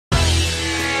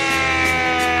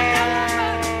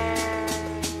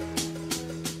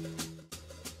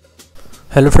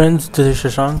Hello friends, this is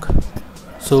Shashank.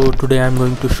 So today I'm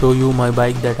going to show you my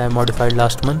bike that I modified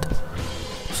last month.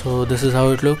 So this is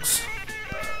how it looks.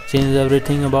 Changed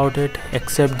everything about it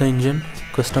except the engine,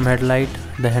 custom headlight,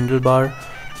 the handlebar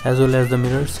as well as the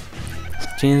mirrors.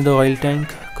 Changed the oil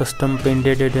tank, custom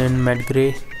painted it in matte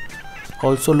grey.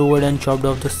 Also lowered and chopped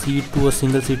off the seat to a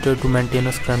single seater to maintain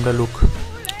a scrambler look.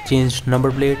 Changed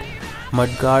number plate,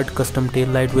 mudguard, custom tail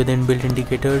light with inbuilt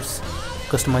indicators,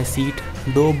 customized seat.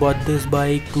 Though bought this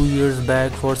bike 2 years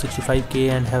back for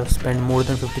 65k and have spent more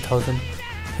than 50,000.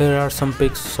 Here are some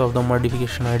pics of the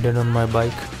modification I did on my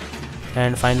bike.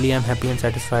 And finally I'm happy and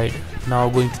satisfied. Now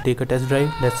going to take a test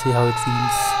drive. Let's see how it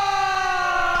feels.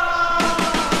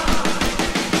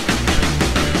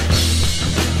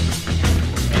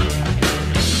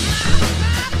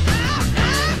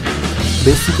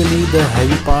 Basically the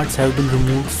heavy parts have been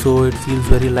removed, so it feels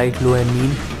very light, low and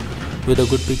mean, with a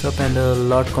good pickup and a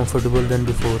lot comfortable than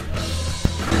before.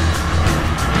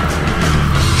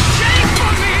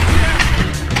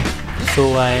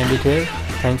 So I end it here.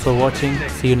 Thanks for watching.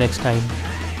 See you next time.